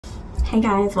Hey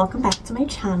guys, welcome back to my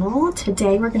channel.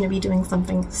 Today we're going to be doing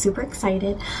something super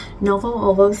excited.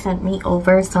 Novo sent me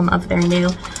over some of their new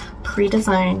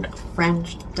pre-designed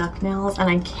French duck nails, and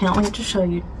I can't wait to show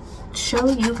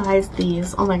you guys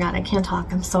these. Oh my god, I can't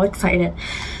talk. I'm so excited.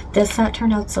 This set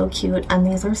turned out so cute, and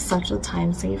these are such a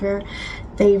time saver.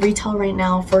 They retail right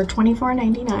now for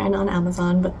 $24.99 on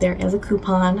Amazon, but there is a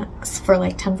coupon for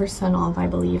like 10% off, I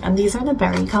believe. And these are the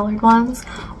berry colored ones,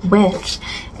 which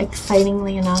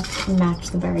excitingly enough match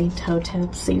the berry toe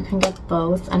tips, so you can get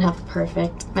both and have a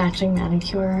perfect matching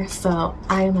manicure. So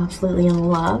I am absolutely in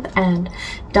love, and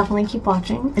definitely keep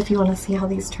watching if you want to see how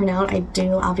these turn out. I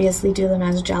do obviously do them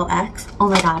as Gel X. Oh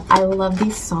my god, I love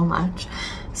these so much.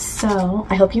 So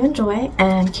I hope you enjoy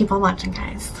and keep on watching,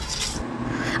 guys.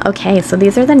 Okay, so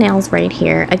these are the nails right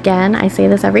here. Again, I say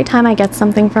this every time I get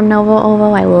something from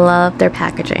Novo. I love their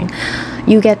packaging.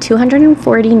 You get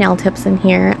 240 nail tips in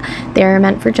here. They're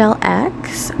meant for Gel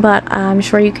X, but I'm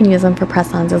sure you can use them for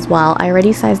press-ons as well. I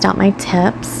already sized out my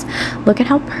tips. Look at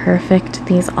how perfect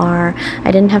these are.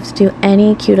 I didn't have to do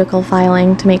any cuticle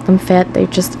filing to make them fit. They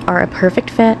just are a perfect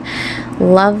fit.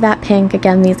 Love that pink.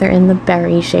 Again, these are in the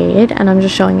berry shade, and I'm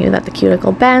just showing you that the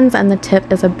cuticle bends and the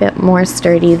tip is a bit more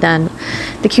sturdy than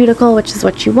the cuticle, which is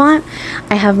what you want.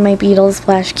 I have my Beetles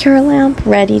Flash Cure Lamp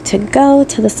ready to go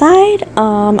to the side.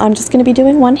 I'm just going to be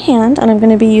doing one hand, and I'm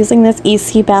going to be using this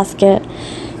EC Basket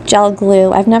gel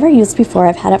glue. I've never used before.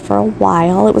 I've had it for a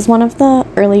while. It was one of the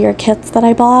earlier kits that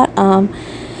I bought.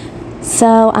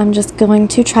 So I'm just going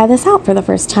to try this out for the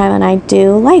first time, and I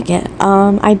do like it.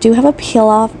 I do have a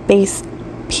pop-off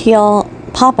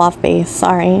base,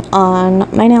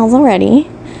 on my nails already,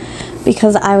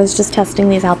 because I was just testing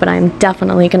these out, but I'm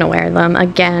definitely going to wear them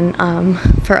again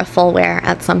for a full wear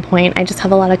at some point. I just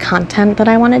have a lot of content that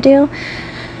I want to do.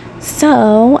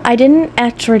 So I didn't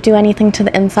etch or do anything to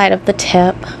the inside of the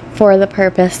tip for the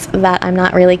purpose that I'm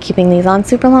not really keeping these on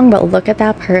super long, but look at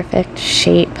that perfect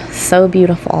shape. So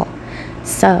beautiful.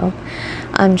 So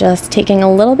I'm just taking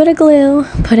a little bit of glue,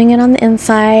 putting it on the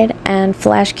inside, and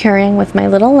flash curing with my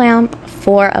little lamp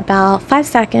for about 5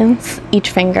 seconds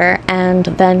each finger. And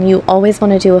then you always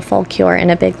want to do a full cure in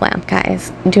a big lamp,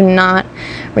 guys. Do not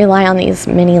rely on these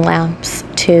mini lamps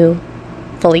to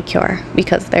fully cure,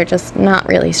 because they're just not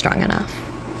really strong enough.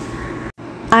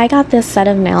 I got this set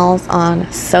of nails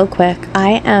on so quick.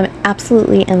 I am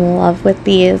absolutely in love with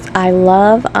these. I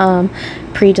love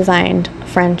pre-designed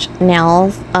French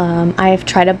nails. I've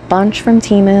tried a bunch from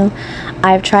Temu.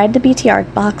 I've tried the BT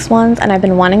Art Box ones, and I've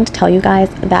been wanting to tell you guys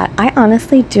that I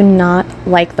honestly do not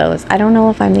like those. I don't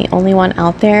know if I'm the only one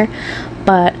out there,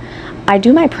 but I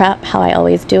do my prep how I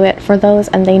always do it for those,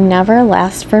 and they never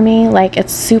last for me. Like,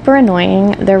 it's super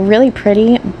annoying. They're really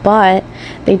pretty, but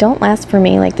they don't last for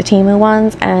me like the Temu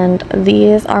ones, and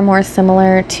these are more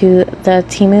similar to the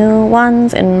Temu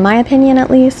ones, in my opinion at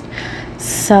least.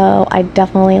 So I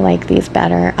definitely like these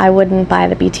better. I wouldn't buy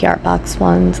the BT Art Box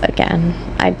ones again.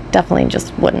 I definitely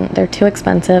just wouldn't. They're too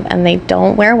expensive, and they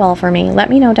don't wear well for me. Let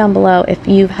me know down below if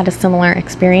you've had a similar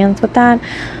experience with that.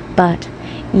 But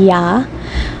yeah.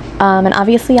 And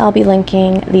obviously I'll be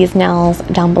linking these nails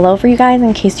down below for you guys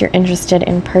in case you're interested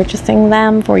in purchasing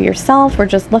them for yourself or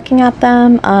just looking at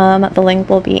them. The link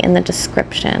will be in the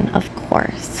description, of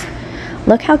course.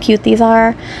 Look how cute these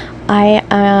are.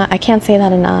 I can't say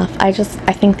that enough. I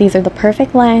think these are the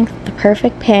perfect length, the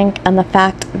perfect pink, and the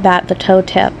fact that the toe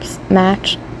tips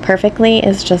match perfectly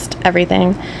is just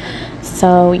everything.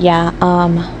 So yeah,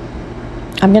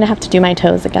 I'm gonna have to do my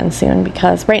toes again soon,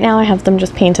 because right now I have them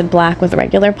just painted black with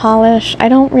regular polish. I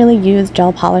don't really use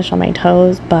gel polish on my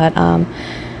toes, but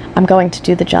I'm going to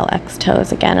do the Gel X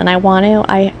toes again, and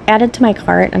I added to my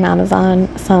cart on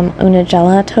Amazon some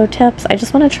Unigella toe tips. I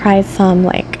just want to try some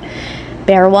like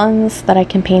bare ones that I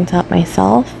can paint up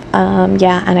myself.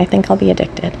 Yeah, and I think I'll be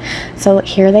addicted. So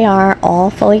here they are, all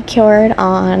fully cured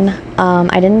on.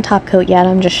 I didn't top coat yet.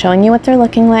 I'm just showing you what they're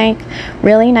looking like.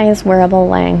 Really nice wearable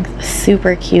length,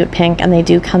 super cute pink, and they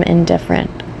do come in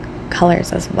different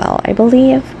colors as well, I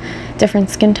believe, different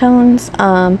skin tones.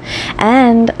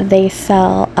 And they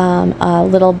sell a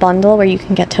little bundle where you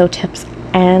can get toe tips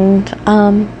and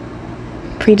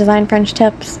pre-designed French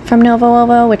tips from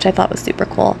Novo, which I thought was super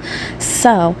cool.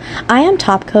 So I am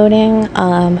top coating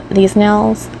these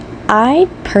nails. I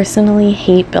personally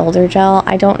hate builder gel.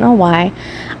 I don't know why.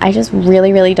 I just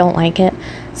really don't like it.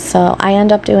 So I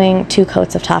end up doing 2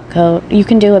 coats of top coat. You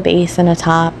can do a base and a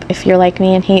top if you're like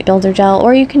me and hate builder gel,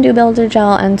 or you can do builder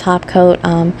gel and top coat,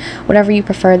 whatever you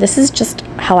prefer. This is just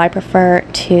how I prefer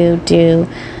to do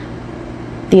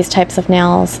these types of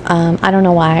nails. I don't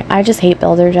know why. I just hate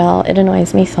builder gel. It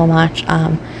annoys me so much.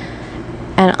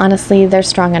 And honestly, they're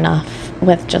strong enough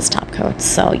with just top coat. coats.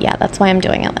 So yeah, that's why I'm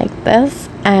doing it like this.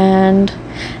 And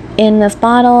in this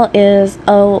bottle is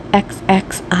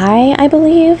OXXI, I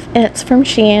believe. It's from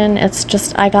Shein. It's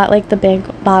just, I got like the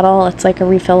big bottle. It's like a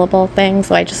refillable thing,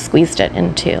 so I just squeezed it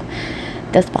into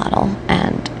this bottle,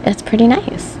 and it's pretty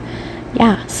nice.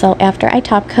 Yeah, so after I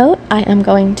top coat, I am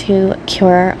going to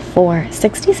cure for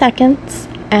 60 seconds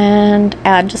and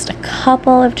add just a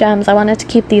couple of gems. I wanted to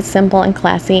keep these simple and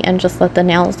classy and just let the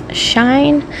nails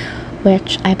shine,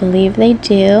 which I believe they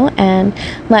do. And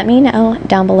let me know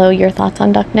down below your thoughts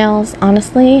on duck nails.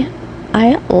 Honestly,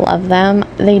 I love them.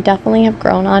 They definitely have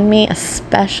grown on me,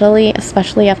 especially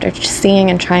after seeing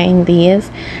and trying these.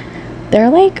 They're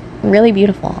like really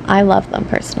beautiful. I love them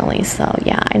personally. So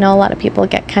yeah, I know a lot of people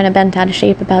get kind of bent out of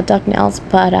shape about duck nails,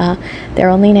 but they're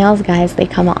only nails, guys. They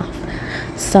come off.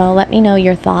 So let me know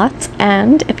your thoughts,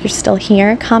 and if you're still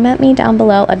here, comment me down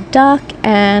below a duck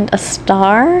and a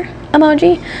star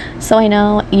emoji so I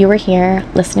know you were here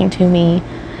listening to me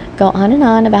go on and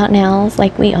on about nails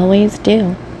like we always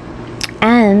do.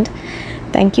 And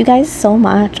thank you guys so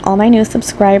much, all my new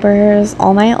subscribers,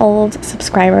 all my old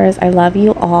subscribers. I love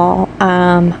you all.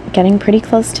 Getting pretty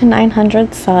close to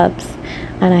 900 subs,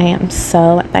 and I am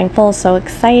so thankful, so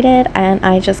excited, and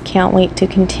I just can't wait to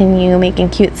continue making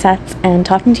cute sets and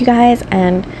talking to you guys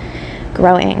and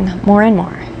growing more and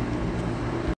more.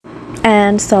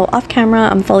 And so off camera,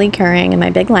 I'm fully curing in my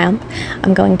big lamp.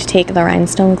 I'm going to take the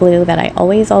rhinestone glue that I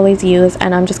always use,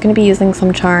 and I'm just going to be using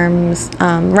some Charms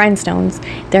rhinestones.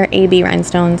 They're AB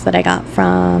rhinestones that I got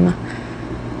from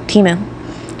Temu.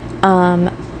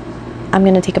 I'm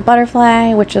going to take a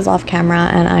butterfly, which is off camera,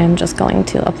 and I'm just going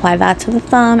to apply that to the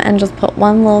thumb and just put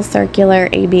one little circular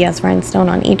ABS rhinestone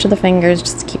on each of the fingers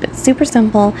just to keep it super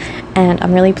simple. And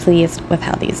I'm really pleased with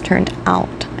how these turned out.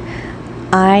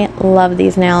 I love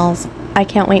these nails. I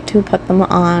can't wait to put them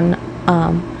on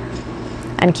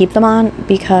and keep them on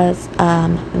because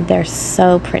they're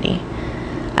so pretty.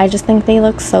 I just think they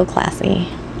look so classy.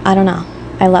 I don't know.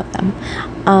 I love them.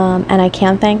 And I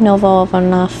can't thank Novo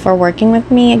enough for working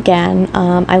with me again.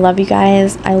 I love you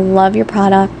guys. I love your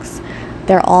products.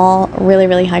 They're all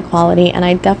really high quality, and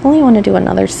I definitely want to do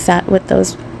another set with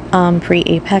those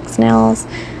pre-apex nails.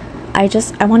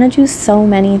 I want to do so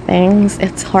many things.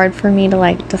 It's hard for me to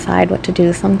like decide what to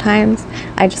do sometimes.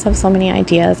 I just have so many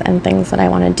ideas and things that I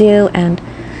want to do, and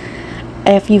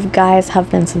if you guys have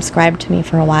been subscribed to me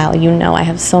for a while, you know I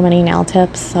have so many nail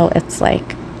tips, so it's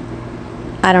like,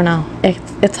 I don't know,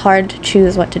 it's hard to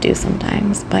choose what to do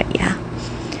sometimes. But yeah,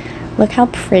 look how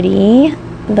pretty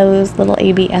those little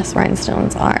ABS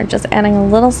rhinestones are. Just adding a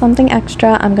little something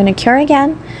extra. I'm going to cure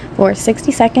again for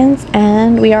 60 seconds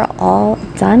and we are all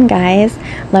done, guys.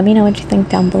 Let me know what you think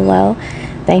down below.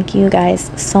 Thank you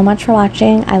guys so much for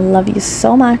watching. I love you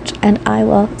so much, and I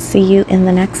will see you in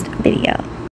the next video.